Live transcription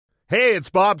Hey, it's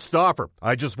Bob Stauffer.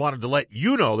 I just wanted to let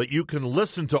you know that you can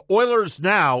listen to Oilers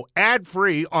Now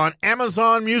ad-free on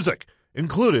Amazon Music,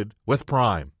 included with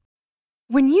Prime.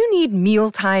 When you need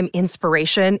mealtime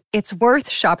inspiration, it's worth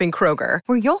shopping Kroger,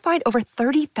 where you'll find over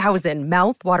 30,000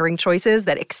 mouth-watering choices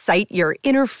that excite your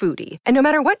inner foodie. And no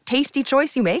matter what tasty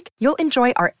choice you make, you'll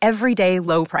enjoy our everyday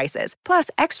low prices, plus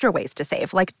extra ways to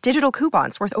save, like digital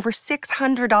coupons worth over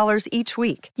 $600 each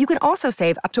week. You can also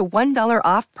save up to $1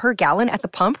 off per gallon at the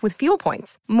pump with fuel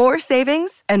points. More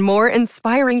savings and more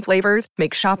inspiring flavors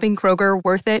make shopping Kroger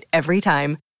worth it every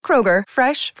time. Kroger,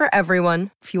 fresh for everyone.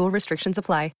 Fuel restrictions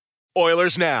apply.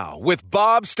 Oilers Now with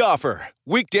Bob Stauffer.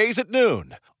 Weekdays at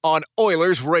noon on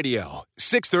Oilers Radio,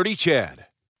 630 CHED.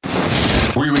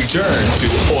 We return to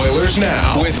Oilers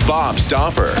Now with Bob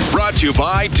Stauffer. Brought to you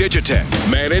by Digitex.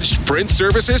 Managed print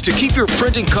services to keep your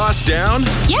printing costs down?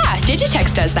 Yeah,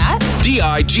 Digitex does that.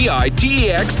 Digitex.ca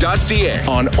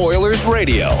on Oilers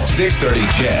Radio, 630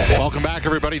 CHED. Welcome back,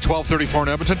 everybody. 12:34 in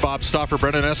Edmonton. Bob Stauffer,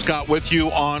 Brendan Escott with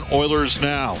you on Oilers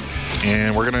Now.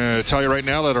 And we're going to tell you right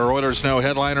now that our Oilers Now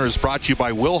headliner is brought to you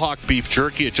by Wilhauk Beef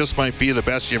Jerky. It just might be the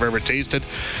best you've ever tasted.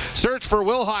 Search for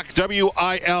Wilhauk,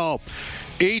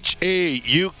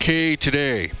 WILHAUK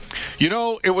today. You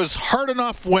know, it was hard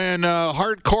enough when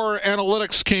hardcore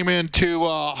analytics came into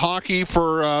hockey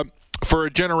for a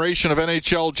generation of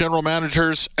NHL general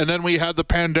managers, and then we had the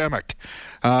pandemic.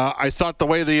 I thought the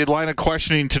way the line of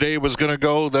questioning today was going to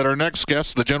go, that our next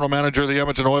guest, the general manager of the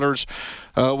Edmonton Oilers,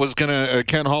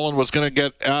 Ken Holland, was going to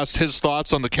get asked his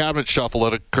thoughts on the cabinet shuffle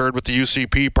that occurred with the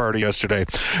UCP party yesterday.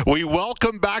 We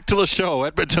welcome back to the show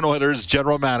Edmonton Oilers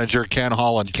general manager Ken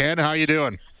Holland. Ken, how you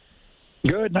doing?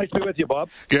 Good. Nice to be with you,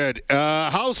 Bob. Good.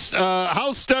 How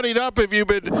studied up have you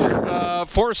been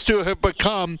forced to have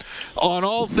become on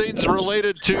all things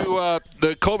related to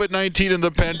the COVID-19 and the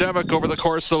pandemic over the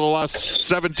course of the last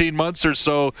 17 months or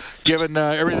so, given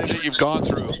everything that you've gone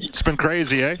through? It's been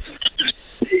crazy, eh?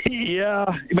 Yeah.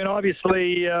 I mean,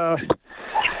 obviously,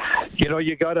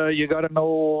 you gotta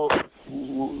know.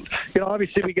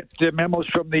 Obviously we get memos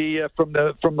from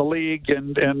the league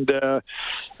and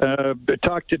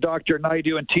talk to Dr.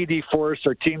 Naidu and TD Force,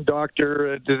 our team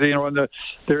doctor. And they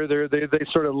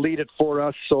sort of lead it for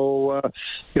us. So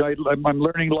I'm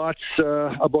learning lots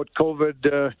about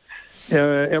COVID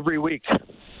every week.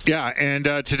 Yeah, and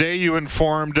today you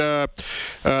informed the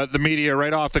media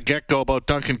right off the get-go about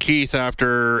Duncan Keith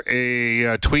after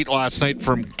a tweet last night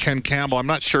from Ken Campbell. I'm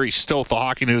not sure he's still with the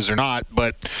Hockey News or not,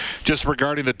 but just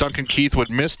regarding that Duncan Keith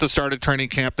would miss the start of training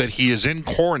camp, that he is in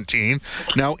quarantine.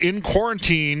 Now, in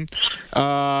quarantine,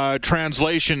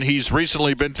 translation, he's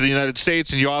recently been to the United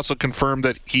States, and you also confirmed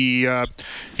that he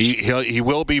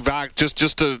will be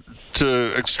just to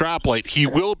extrapolate, he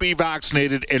will be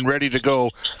vaccinated and ready to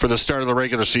go for the start of the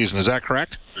regular season. Is that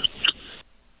correct?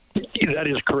 That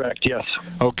is correct, yes.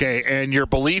 Okay, and your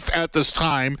belief at this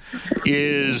time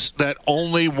is that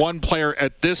only one player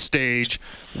at this stage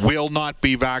will not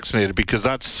be vaccinated, because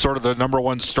that's sort of the number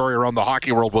one story around the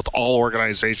hockey world with all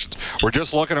organizations. We're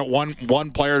just looking at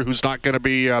one player who's not going to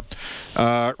be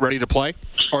ready to play,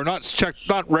 or not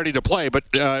ready to play, but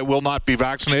will not be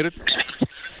vaccinated.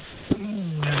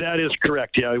 That is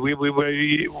correct. Yeah, we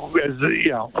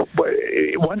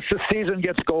once the season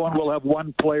gets going, we'll have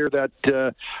one player that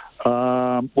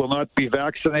will not be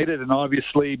vaccinated, and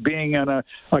obviously, being on a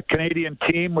Canadian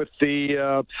team with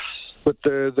the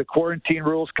quarantine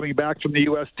rules coming back from the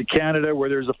U.S. to Canada, where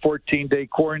there's a 14-day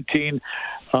quarantine,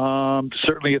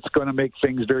 certainly it's going to make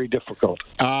things very difficult.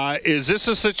 Is this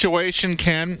a situation,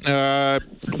 Ken,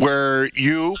 where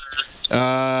you,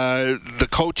 the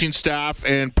coaching staff,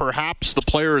 and perhaps the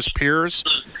players' peers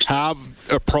have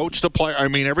approached the player? I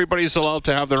mean, everybody's allowed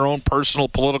to have their own personal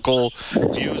political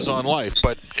views on life,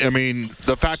 but I mean,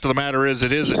 the fact of the matter is,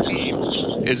 it is a team.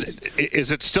 Is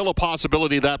it still a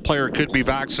possibility that player could be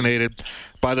vaccinated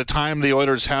by the time the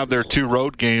Oilers have their two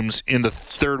road games in the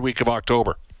third week of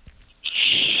October?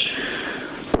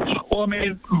 Well, I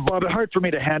mean, Bob, it's hard for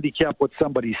me to handicap what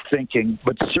somebody's thinking,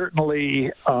 but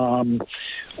certainly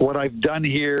what I've done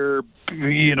here,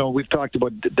 we've talked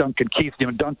about Duncan Keith.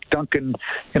 Duncan,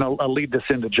 I'll lead this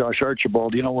into Josh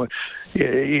Archibald. I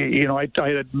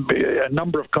had a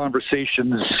number of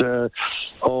conversations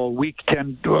over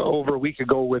a week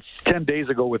ago, with 10 days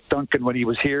ago, with Duncan when he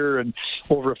was here, and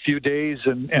over a few days,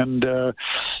 and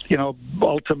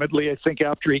ultimately, I think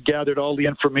after he gathered all the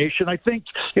information, I think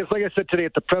it's like I said today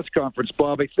at the press conference,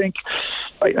 Bob.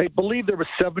 I believe there were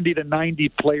 70 to 90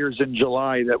 players in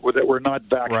July that were not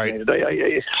vaccinated.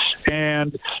 Right.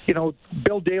 And,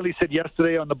 Bill Daly said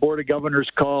yesterday on the Board of Governors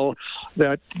call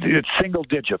that it's single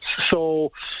digits.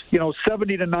 So,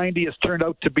 70 to 90 has turned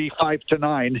out to be 5 to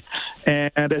 9.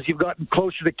 And as you've gotten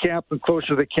closer to camp and closer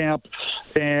to the camp,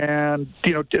 and,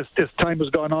 as time has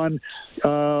gone on,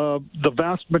 the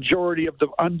vast majority of the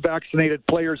unvaccinated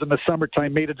players in the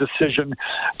summertime made a decision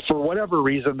for whatever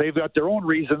reason. They've got their own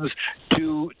reasons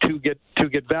to get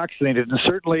vaccinated. And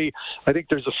certainly, I think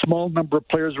there's a small number of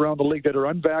players around the league that are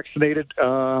unvaccinated.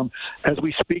 As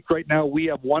we speak right now, we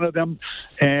have one of them.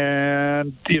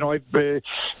 And,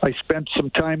 I spent some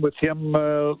time with him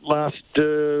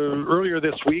earlier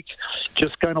this week,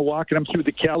 just kind of walking him through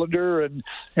the calendar and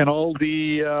all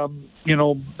the,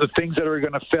 the things that are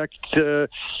going to affect the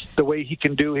way he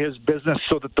can do his business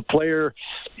so that the player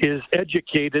is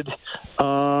educated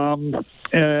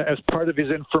as part of his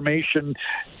information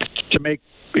to make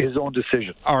his own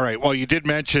decision. All right. Well, you did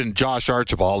mention Josh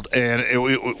Archibald, and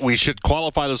we should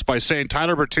qualify this by saying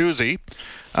Tyler Bertuzzi.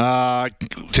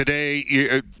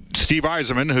 Today, Steve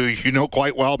Yzerman, who you know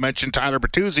quite well, mentioned Tyler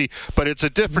Bertuzzi, but it's a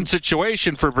different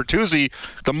situation for Bertuzzi.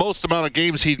 The most amount of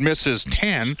games he'd miss is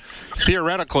 10.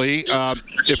 Theoretically,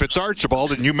 if it's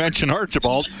Archibald, and you mentioned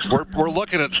Archibald, we're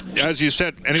looking at, as you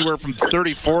said, anywhere from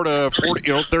 34 to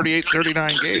 40, 38,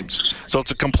 39 games. So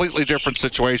it's a completely different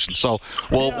situation. So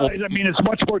I mean, it's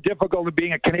much more difficult than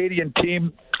being a Canadian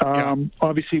team.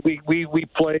 Obviously, we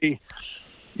play.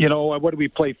 What do we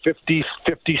play? 50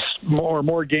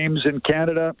 more games in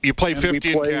Canada. You play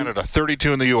 50 in Canada,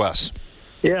 32 in the U.S.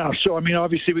 Yeah, so I mean,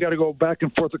 obviously we got to go back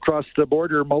and forth across the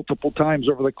border multiple times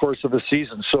over the course of a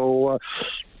season. So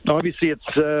obviously it's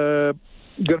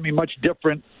going to be much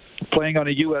different playing on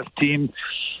a U.S. team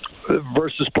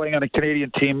versus playing on a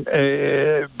Canadian team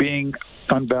being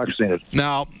unvaccinated.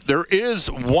 Now, there is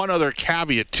one other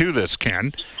caveat to this,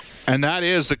 Ken, and that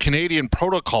is the Canadian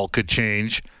protocol could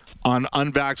change on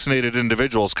unvaccinated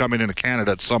individuals coming into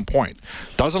Canada at some point.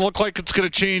 Doesn't look like it's going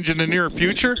to change in the near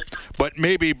future, but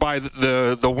maybe by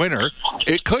the winter,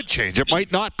 it could change. It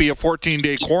might not be a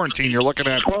 14-day quarantine you're looking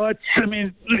at. Well,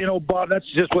 Bob, that's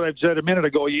just what I said a minute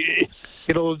ago.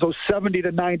 Those 70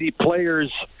 to 90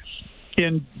 players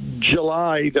in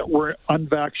July that were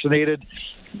unvaccinated,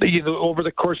 over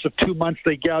the course of 2 months,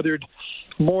 they gathered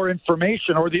more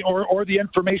information, or the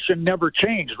information never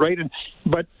changed, right?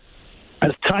 But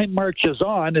as time marches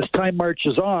on, the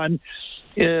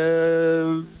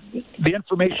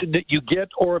information that you get,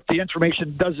 or if the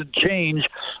information doesn't change,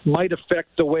 might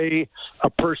affect the way a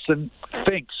person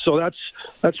thinks. So that's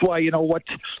why what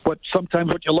sometimes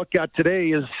what you look at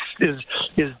today is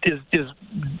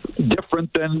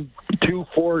different than 2,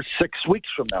 4, 6 weeks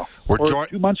from now, or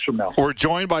 2 months from now. We're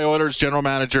joined by Oilers General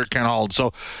Manager Ken Holland.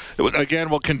 So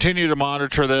again, we'll continue to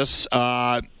monitor this.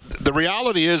 The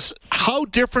reality is, how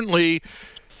differently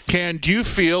do you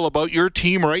feel about your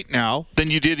team right now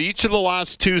than you did each of the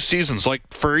last 2 seasons? Like,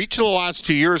 for each of the last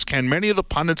 2 years, Ken, many of the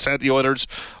pundits had the Oilers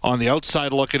on the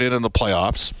outside looking in the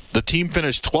playoffs. The team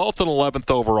finished 12th and 11th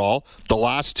overall the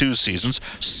last 2 seasons,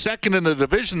 second in the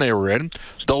division they were in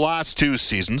the last 2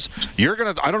 seasons.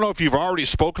 I don't know if you've already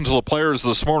spoken to the players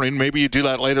this morning. Maybe you do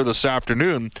that later this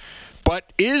afternoon.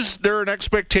 But is there an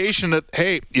expectation that,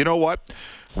 hey, you know what?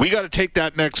 We got to take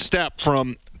that next step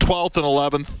from 12th and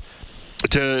 11th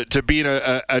to being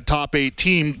a top 8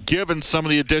 team, given some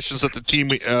of the additions that the team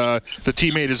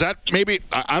made. Is that maybe?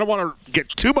 I don't want to get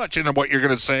too much into what you're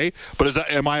going to say, but is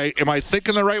that am I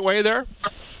thinking the right way there?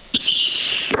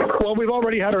 Well, we've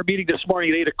already had our meeting this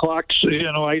morning at 8 o'clock. So,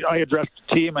 I addressed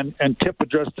the team, and Tip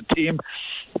addressed the team,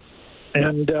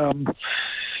 and I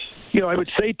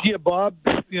would say to you, Bob,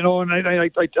 and I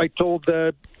told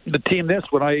the team this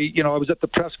when I was at the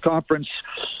press conference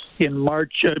in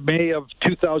May of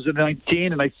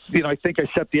 2019, and I think I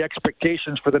set the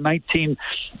expectations for the 19-20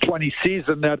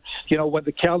 season that when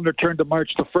the calendar turned to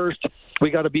March the 1st,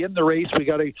 we got to be in the race. We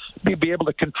got to be able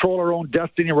to control our own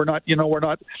destiny. We're not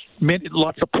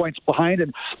lots of points behind,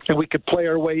 and we could play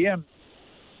our way in.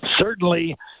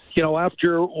 Certainly,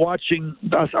 after watching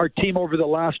our team over the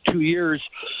last 2 years,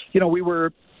 we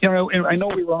were. I know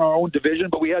we were in our own division,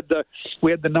 but we had the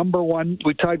number one.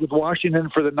 We tied with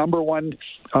Washington for the number one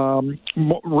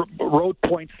road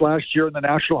points last year in the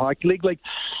National Hockey League. Like,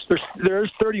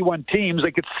 there's 31 teams.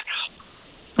 Like,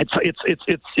 so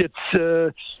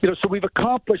we've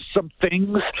accomplished some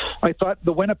things. I thought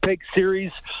the Winnipeg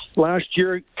series last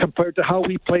year, compared to how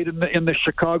we played in the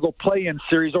Chicago play-in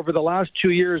series over the last 2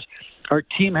 years, our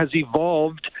team has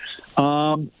evolved.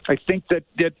 I think that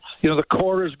the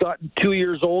core has gotten 2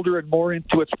 years older and more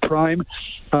into its prime.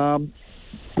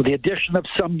 the addition of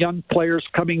some young players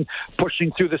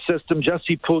pushing through the system,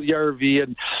 Jesse Puljujarvi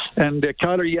and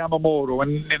Kailer Yamamoto,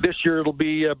 and this year it'll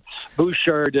be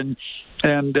Bouchard and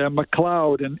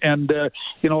McLeod, and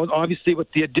obviously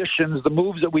with the additions, the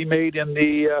moves that we made in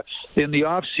the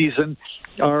off season,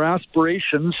 our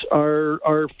aspirations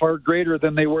are far greater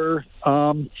than they were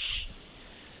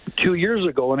 2 years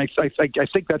ago, and I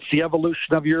think that's the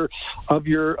evolution of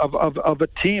a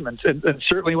team, and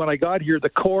certainly when I got here, the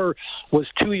core was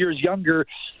 2 years younger.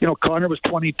 Connor was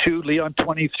 22, Leon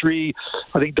 23,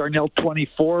 I think Darnell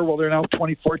 24. Well, they're now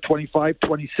 24, 25,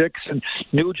 26, and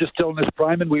Nuge is still in his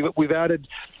prime, and we've added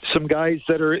some guys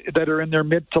that are in their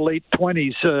mid to late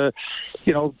 20s.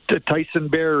 Tyson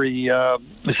Barrie,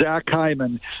 Zach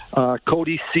Hyman,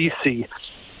 Cody Ceci.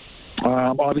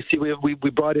 Obviously, we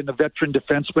brought in a veteran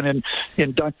defenseman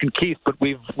in Duncan Keith, but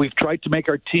we've tried to make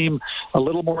our team a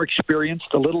little more experienced,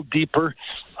 a little deeper.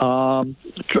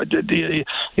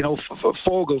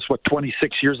 Fogel's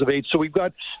 26 years of age, so we've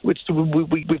got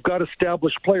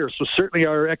established players. So certainly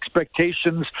our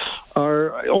expectations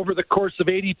are over the course of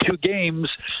 82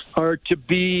 games are to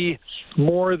be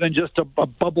more than just a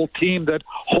bubble team that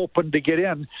hoping to get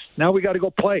in. Now we got to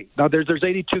go play. Now there's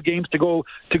 82 games to go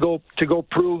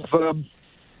prove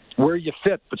where you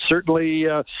fit, but certainly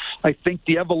I think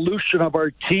the evolution of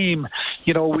our team,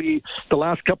 the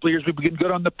last couple of years we've been good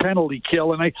on the penalty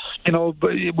kill, and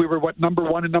we were number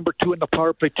 1 and number 2 in the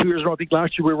power play 2 years ago. I think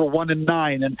last year we were 1 and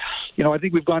 9, and I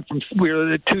think we've gone from 2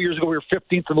 years ago we were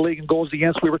 15th in the league in goals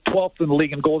against. We were 12th in the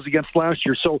league in goals against last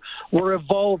year. So we're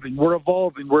evolving.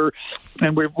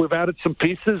 We've added some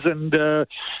pieces, and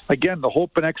again, the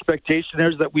hope and expectation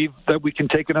there is that we can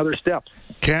take another step.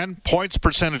 Ken, points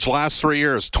percentage last 3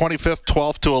 years, 25th,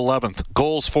 12th to 11th.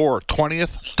 Goals for,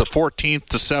 20th to 14th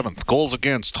to 7th. Goals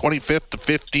against, 25th to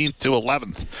 15th to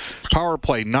 11th. Power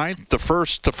play, 9th to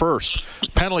 1st to 1st.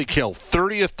 Penalty kill,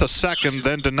 30th to 2nd,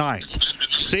 then to 9th.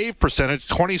 Save percentage,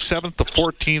 27th to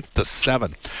 14th to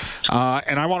 7th.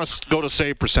 And I want to go to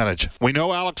save percentage. We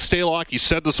know Alex Stalock, you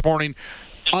said this morning,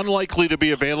 unlikely to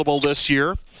be available this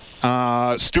year.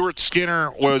 Stuart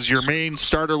Skinner was your main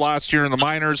starter last year in the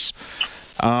minors.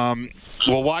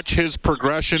 We'll watch his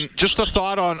progression. Just a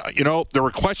thought on, there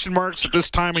were question marks at this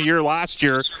time of year last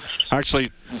year,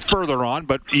 actually further on,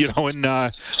 but, when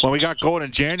we got going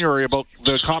in January about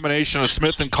the combination of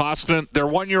Smith and Koskinen, they're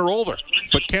 1 year older.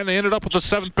 But Ken, they ended up with the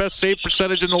 7th best save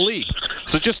percentage in the league.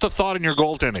 So just a thought on your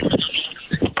goaltending.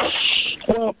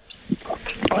 Well,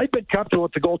 I've been comfortable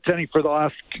with the goaltending for the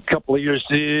last couple of years.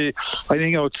 I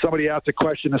think somebody asked a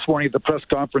question this morning at the press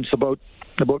conference about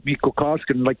Mikko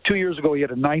Koskinen. Like 2 years ago, he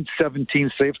had a .917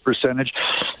 saves percentage,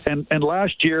 and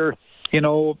last year,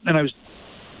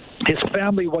 his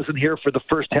family wasn't here for the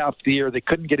first half of the year. They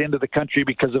couldn't get into the country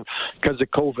because of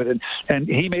COVID, and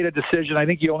he made a decision. I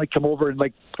think he only came over it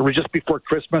was just before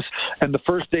Christmas, and the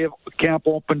first day of camp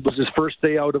opened was his first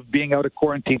day out of being out of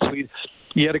quarantine. So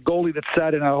he had a goalie that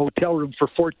sat in a hotel room for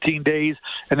 14 days,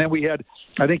 and then we had,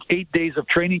 I think, 8 days of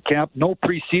training camp, no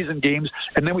preseason games,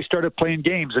 and then we started playing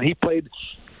games. And he played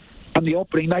on the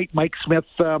opening night. Mike Smith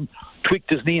tweaked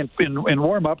his knee in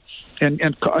warm-up, and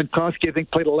Koski, I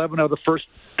think, played 11 out of the first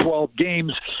 12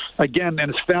 games again,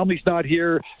 and his family's not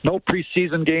here, no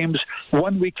preseason games,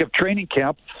 1 week of training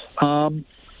camp.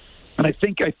 And I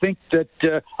think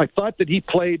that I thought that he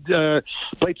played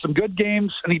some good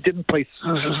games, and he didn't play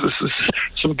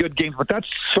some good games. But that's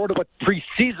sort of what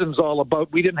preseason's all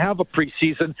about. We didn't have a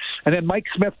preseason, and then Mike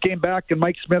Smith came back, and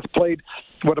Mike Smith played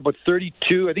about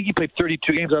 32. I think he played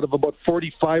 32 games out of about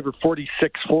 45 or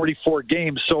 46, 44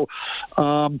 games. So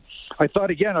I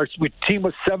thought again, our team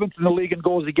was 7th in the league in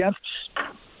goals against.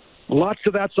 Lots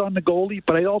of that's on the goalie,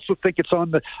 but I also think it's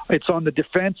on the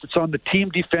defense, it's on the team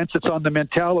defense, it's on the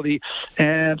mentality,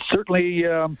 and certainly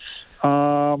the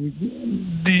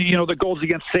goals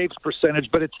against saves percentage.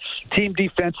 But it's team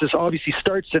defense obviously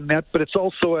starts in net, but it's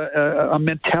also a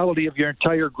mentality of your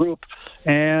entire group.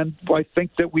 And I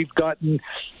think that we've gotten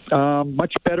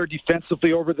much better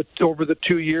defensively over the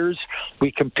 2 years.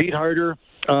 We compete harder.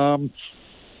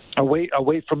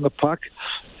 Away from the puck,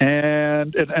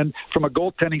 and from a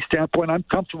goaltending standpoint, I'm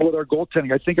comfortable with our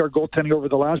goaltending. I think our goaltending over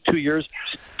the last 2 years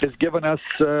has gives us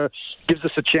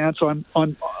a chance on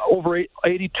over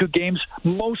 82 games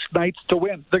most nights to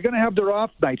win. They're going to have their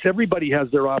off nights. Everybody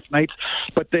has their off nights,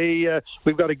 but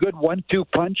we've got a good 1-2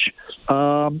 punch.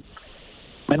 And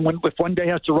if one day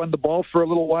has to run the ball for a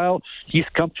little while, he's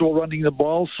comfortable running the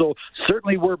ball. So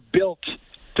certainly we're built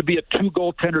to be a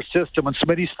 2-goaltender system. When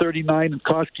Smitty's 39 and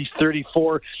Koski's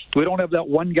 34, we don't have that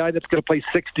one guy that's going to play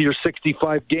 60 or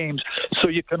 65 games. So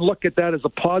you can look at that as a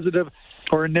positive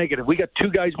or a negative. We got two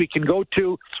guys we can go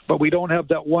to, but we don't have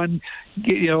that one,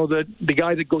 the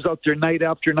guy that goes out there night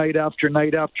after night after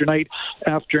night after night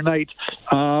after night.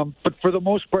 But for the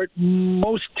most part,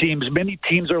 many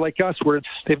teams are like us, where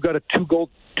they've got a two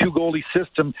goalie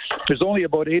system. There's only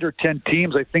about 8 or 10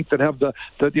 teams, I think, that have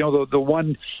the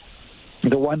one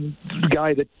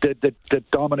guy that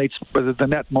dominates the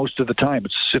net most of the time.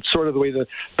 It's sort of the way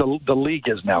the league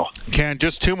is now. Ken,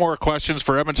 just 2 more questions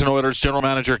for Edmonton Oilers General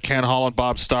Manager Ken Holland.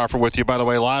 Bob Stauffer with you. By the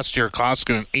way, last year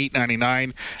Koskinen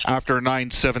 $8.99 after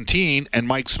 $9.17, and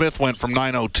Mike Smith went from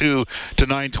 $9.02 to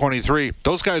 $9.23.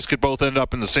 Those guys could both end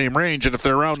up in the same range, and if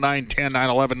they're around $9.10,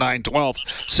 $9.11, $9.12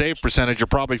 save percentage, you're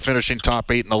probably finishing top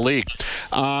 8 in the league.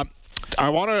 I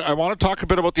want to talk a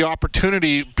bit about the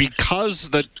opportunity, because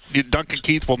that Duncan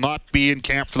Keith will not be in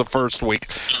camp for the first week.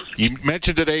 You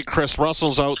mentioned today Chris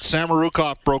Russell's out.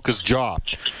 Samorukov broke his jaw.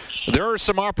 There are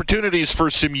some opportunities for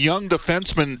some young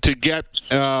defensemen to get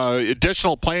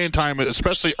additional playing time,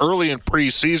 especially early in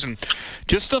preseason.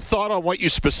 Just a thought on what you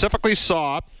specifically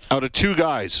saw out of 2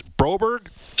 guys, Broberg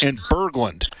and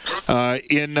Berglund,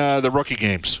 in the rookie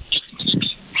games.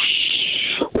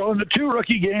 Well, in the 2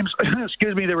 rookie games,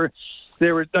 excuse me, they were.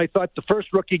 I thought the first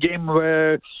rookie game,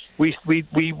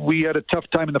 we had a tough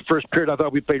time in the first period. I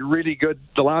thought we played really good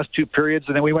the last 2 periods,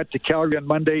 and then we went to Calgary on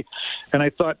Monday, and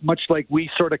I thought, much like we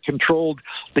sort of controlled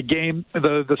the game,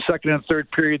 the second and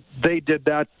third period, they did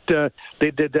that.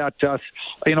 They did that to us.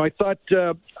 I thought.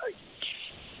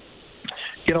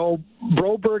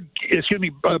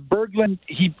 Berglund,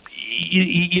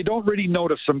 you don't really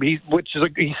notice him. He's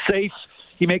safe.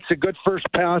 He makes a good first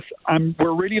pass.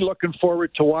 We're really looking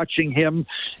forward to watching him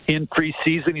in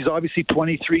preseason. He's obviously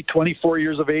 23, 24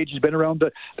 years of age. He's been around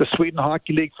the Sweden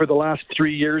Hockey League for the last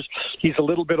 3 years. He's a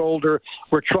little bit older.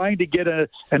 We're trying to get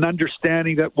an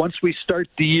understanding that once we start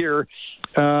the year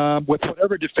with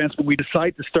whatever defenseman we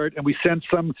decide to start, and we send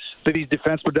some of these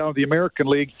defensemen down to the American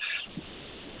League,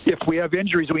 if we have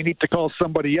injuries, we need to call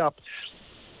somebody up.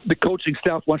 The coaching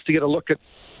staff wants to get a look at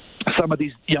some of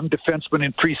these young defensemen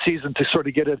in preseason to sort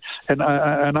of get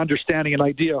an understanding, an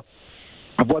idea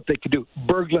of what they could do.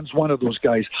 Berglund's one of those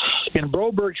guys. In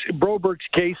Broberg's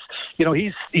case,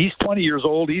 he's 20 years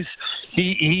old. He's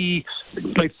going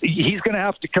to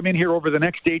have to come in here over the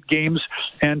next 8 games,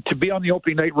 and to be on the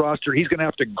opening night roster, he's going to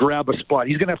have to grab a spot.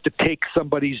 He's going to have to take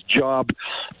somebody's job,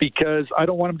 because I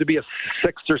don't want him to be a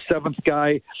 6th or 7th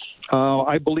guy.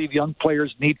 I believe young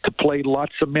players need to play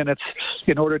lots of minutes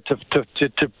in order to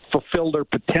fulfill their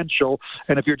potential.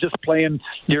 And if you're just playing,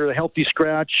 you're a healthy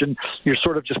scratch, and you're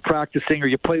sort of just practicing, or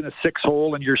you play in a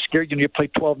 6-hole and you're scared, you play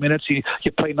 12 minutes, you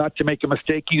play not to make a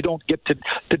mistake, you don't get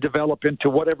to develop into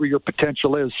whatever your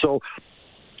potential is. So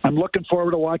I'm looking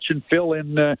forward to watching Phil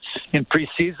in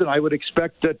preseason. I would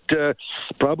expect that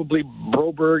probably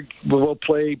Broberg will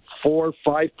play 4 or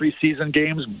 5 preseason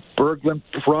games. Berglund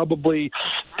probably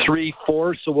 3,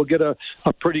 4. So we'll get a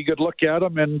pretty good look at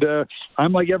them. And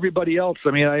I'm like everybody else.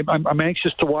 I mean, I'm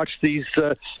anxious to watch these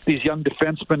young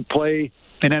defensemen play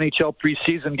in NHL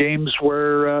preseason games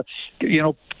where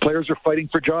players are fighting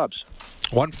for jobs.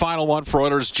 One final one for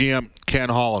Oilers GM Ken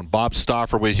Holland. Bob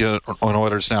Stauffer with you on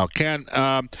Oilers Now. Ken,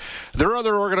 there are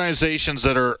other organizations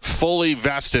that are fully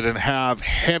vested and have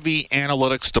heavy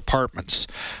analytics departments.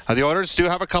 The Oilers do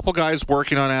have a couple guys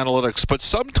working on analytics, but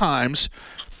sometimes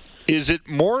is it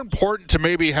more important to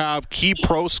maybe have key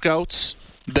pro scouts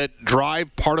that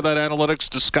drive part of that analytics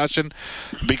discussion?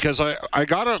 Because I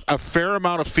got a fair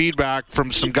amount of feedback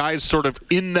from some guys sort of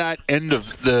in that end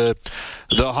of the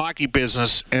hockey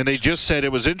business, and they just said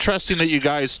it was interesting that you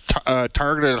guys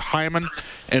targeted Hyman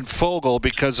and Fogel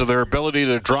because of their ability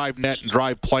to drive net and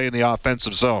drive play in the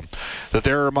offensive zone, that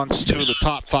they're amongst 2 of the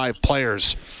top 5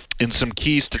 players in some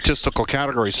key statistical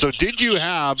categories. So did you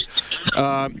have,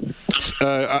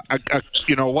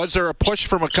 was there a push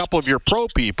from a couple of your pro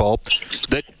people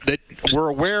that were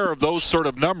aware of those sort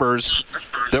of numbers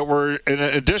that were an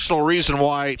additional reason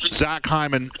why Zach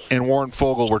Hyman and Warren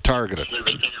Fogel were targeted?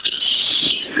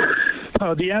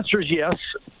 The answer is yes.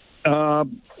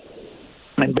 And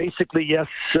basically, yes,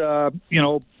 1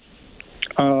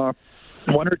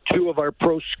 or 2 of our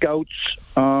pro scouts,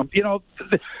 as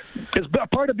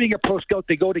part of being a pro scout,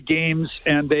 they go to games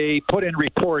and they put in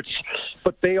reports,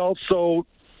 but they also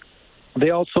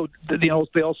dig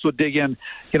in.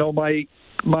 My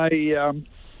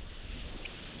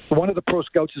one of the pro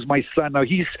scouts is my son. Now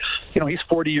he's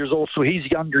 40 years old, so he's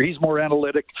younger. He's more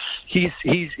analytic. He's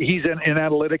in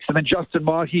analytics, and then Justin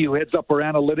Mahi, who heads up our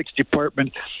analytics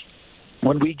department.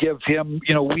 when we give him,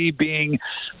 we being,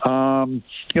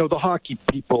 the hockey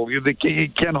people,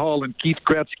 Ken Holland, Keith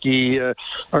Gretzky,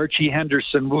 Archie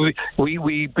Henderson,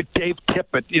 we Dave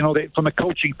Tippett, from a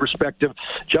coaching perspective,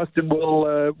 Justin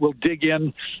will dig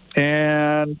in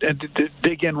and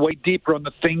dig in way deeper on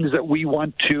the things that we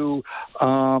want to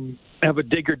have a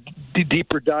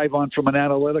deeper dive on from an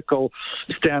analytical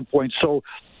standpoint. So,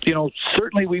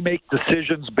 certainly we make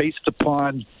decisions based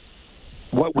upon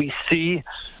what we see,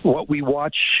 what we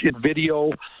watch in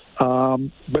video,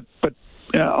 but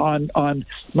on I'm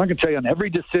not going to tell you on every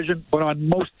decision, but on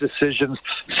most decisions,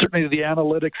 certainly the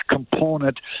analytics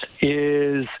component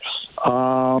is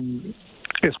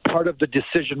part of the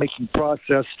decision-making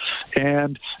process.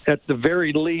 And at the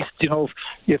very least,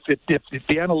 if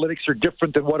the analytics are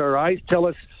different than what our eyes tell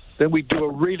us, then we do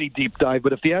a really deep dive.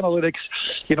 But if the analytics,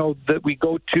 that we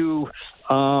go to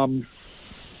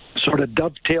sort of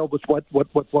dovetail with what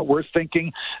we're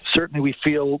thinking, certainly we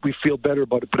feel better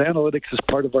about it. But analytics is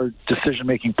part of our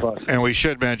decision-making process. And we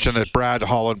should mention that Brad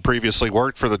Holland previously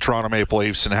worked for the Toronto Maple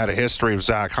Leafs and had a history of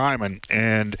Zach Hyman.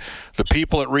 And the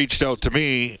people that reached out to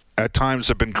me at times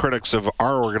have been critics of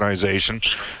our organization,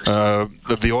 of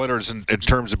the Oilers, in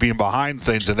terms of being behind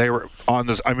things. And they were on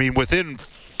this, within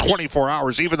 24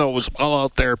 hours, even though it was well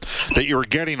out there that you were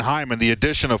getting Hyman, the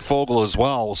addition of Foegele as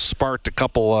well sparked a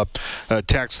couple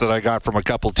texts that I got from a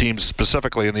couple teams,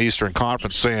 specifically in the Eastern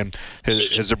Conference, saying,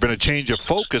 has there been a change of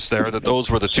focus there, that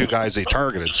those were the two guys they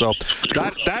targeted? So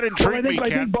that intrigued me,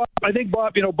 Ken. I think,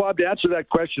 Bob, to answer that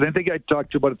question, I think I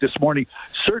talked to you about it this morning.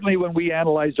 Certainly when we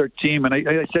analyzed our team, and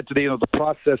I said today, the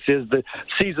process is the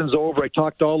season's over. I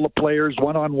talked to all the players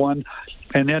one-on-one,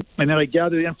 and then I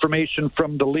gathered information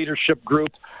from the leadership group.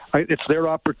 It's their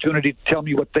opportunity to tell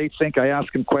me what they think. I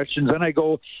ask them questions. Then I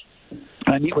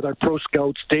meet with our pro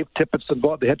scouts. Dave Tippett's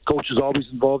involved. The head coach is always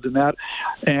involved in that.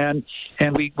 And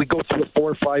we go through the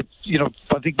 4 or 5,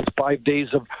 I think it's 5 days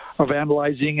of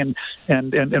analyzing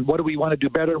and what do we want to do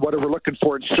better, what are we looking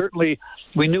for. And certainly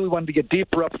we knew we wanted to get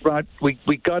deeper up front.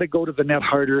 We got to go to the net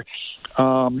harder.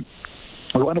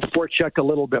 We want to forecheck a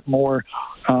little bit more.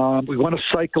 We want to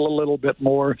cycle a little bit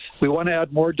more. We want to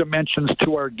add more dimensions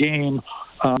to our game.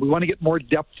 We want to get more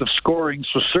depth of scoring.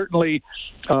 So certainly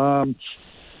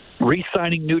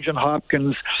re-signing Nugent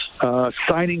Hopkins,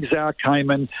 signing Zach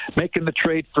Hyman, making the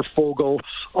trade for Foegele,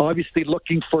 obviously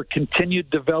looking for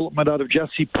continued development out of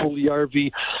Jesse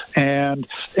Puljujarvi and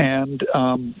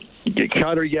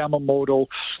Kailer Yamamoto.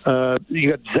 You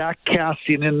got Zach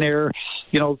Kassian in there.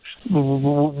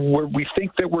 We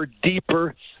think that we're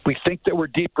deeper. We think that we're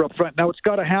deeper up front. Now it's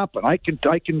got to happen. I can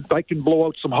blow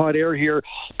out some hot air here,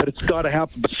 but it's got to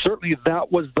happen. But certainly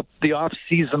that was the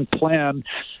off-season plan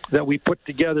that we put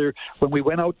together when we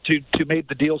went out to make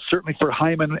the deal. Certainly for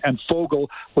Hyman and Foegele,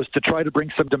 was to try to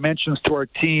bring some dimensions to our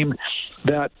team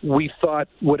that we thought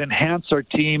would enhance our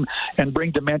team and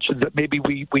bring dimensions that maybe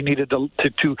we needed to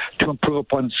improve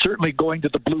upon. Certainly going to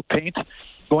the blue paint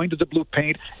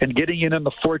and getting in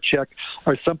the forecheck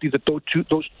are something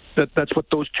that that's what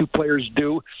those two players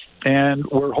do, and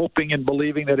we're hoping and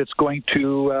believing that it's going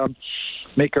to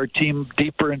make our team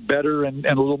deeper and better and a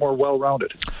little more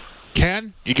well-rounded.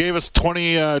 Ken, you gave us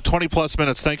 20 plus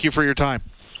minutes. Thank you for your time.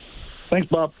 Thanks,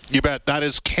 Bob. You bet. That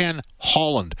is Ken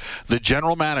Holland, the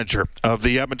general manager of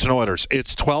the Edmonton Oilers.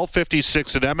 It's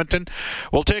 12:56 at Edmonton.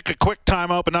 We'll take a quick time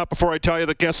out, but not before I tell you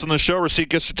the guests on the show receive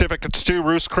gift certificates to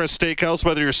Ruth's Chris Steakhouse.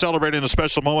 Whether you're celebrating a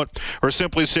special moment or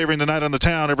simply savoring the night on the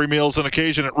town, every meal is an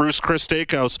occasion at Ruth's Chris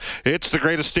Steakhouse. It's the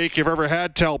greatest steak you've ever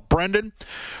had. Tell Brendan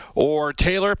or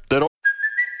Taylor that...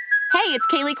 Hey, it's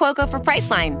Kaylee Cuoco for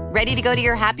Priceline. Ready to go to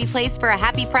your happy place for a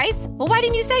happy price? Well, why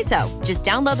didn't you say so? Just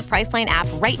download the Priceline app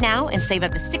right now and save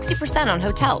up to 60% on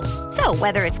hotels. So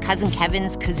whether it's Cousin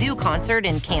Kevin's Kazoo Concert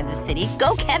in Kansas City,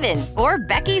 go Kevin, or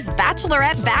Becky's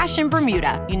Bachelorette Bash in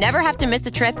Bermuda, you never have to miss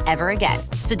a trip ever again.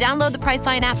 So download the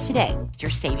Priceline app today. Your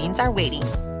savings are waiting.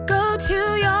 Go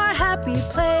to your happy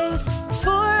place for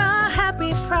a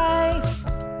happy price.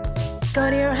 Go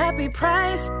to your happy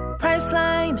price,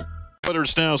 Priceline.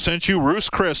 Oilers Now sent you Ruth's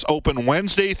Chris, open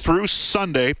Wednesday through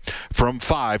Sunday from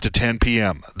 5 to 10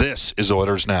 p.m. This is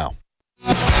Oilers Now.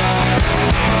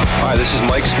 Hi, this is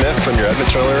Mike Smith from your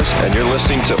Edmonton Oilers, and you're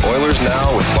listening to Oilers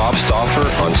Now with Bob Stauffer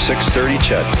on 630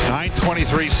 CHED.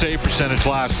 .923 save percentage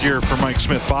last year for Mike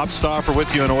Smith. Bob Stauffer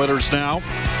with you on Oilers Now.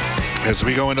 As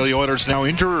we go into the Oilers Now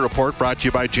injury report, brought to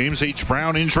you by James H.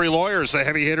 Brown Injury Lawyers, the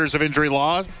heavy hitters of injury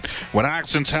law. When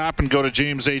accidents happen, go to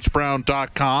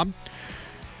jameshbrown.com.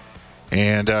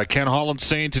 And Ken Holland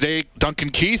saying today,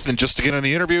 Duncan Keith, and just to get in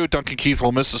the interview, Duncan Keith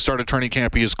will miss the start of training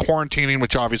camp. He is quarantining,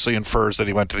 which obviously infers that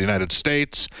he went to the United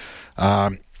States.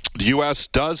 The U.S.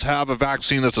 does have a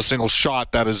vaccine that's a single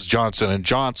shot. That is Johnson &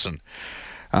 Johnson.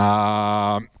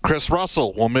 Chris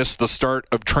Russell will miss the start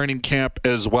of training camp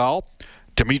as well.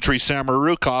 Dmitry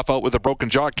Samorukov out with a broken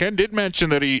jaw. Ken did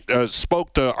mention that he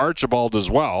spoke to Archibald as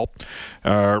well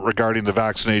regarding the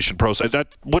vaccination process.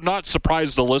 That would not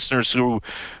surprise the listeners who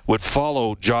would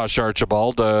follow Josh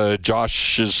Archibald.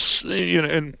 Josh is,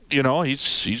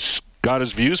 he's got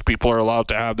his views. People are allowed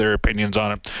to have their opinions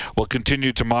on it. We'll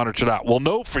continue to monitor that. We'll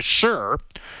know for sure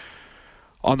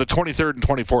on the 23rd and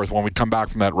 24th when we come back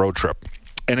from that road trip.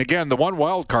 And again, the one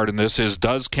wild card in this is,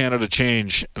 does Canada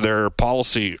change their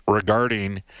policy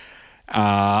regarding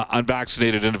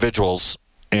unvaccinated individuals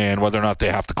and whether or not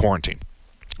they have to quarantine?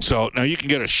 So now you can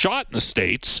get a shot in the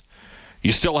States.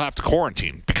 You still have to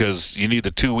quarantine because you need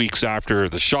the 2 weeks after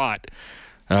the shot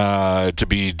to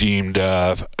be deemed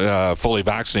fully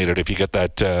vaccinated if you get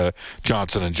that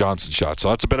Johnson & Johnson shot. So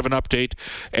that's a bit of an update.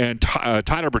 And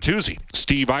Tyler Bertuzzi,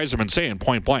 Steve Yzerman saying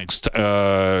point blank,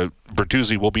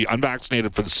 Bertuzzi will be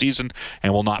unvaccinated for the season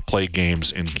and will not play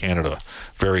games in Canada.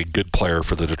 Very good player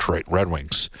for the Detroit Red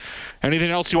Wings.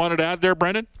 Anything else you wanted to add there,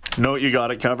 Brendan? No, you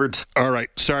got it covered. All right.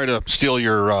 Sorry to steal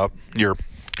your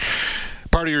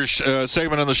part of your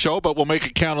segment on the show, but we'll make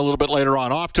it count a little bit later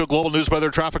on. Off to a global news weather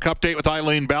traffic update with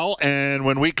Eileen Bell, and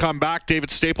when we come back, David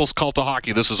Staples' Cult of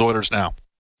Hockey. This is Oilers Now.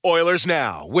 Oilers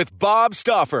Now with Bob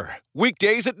Stauffer.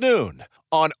 Weekdays at noon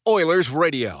on Oilers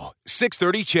Radio,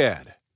 630 CHED.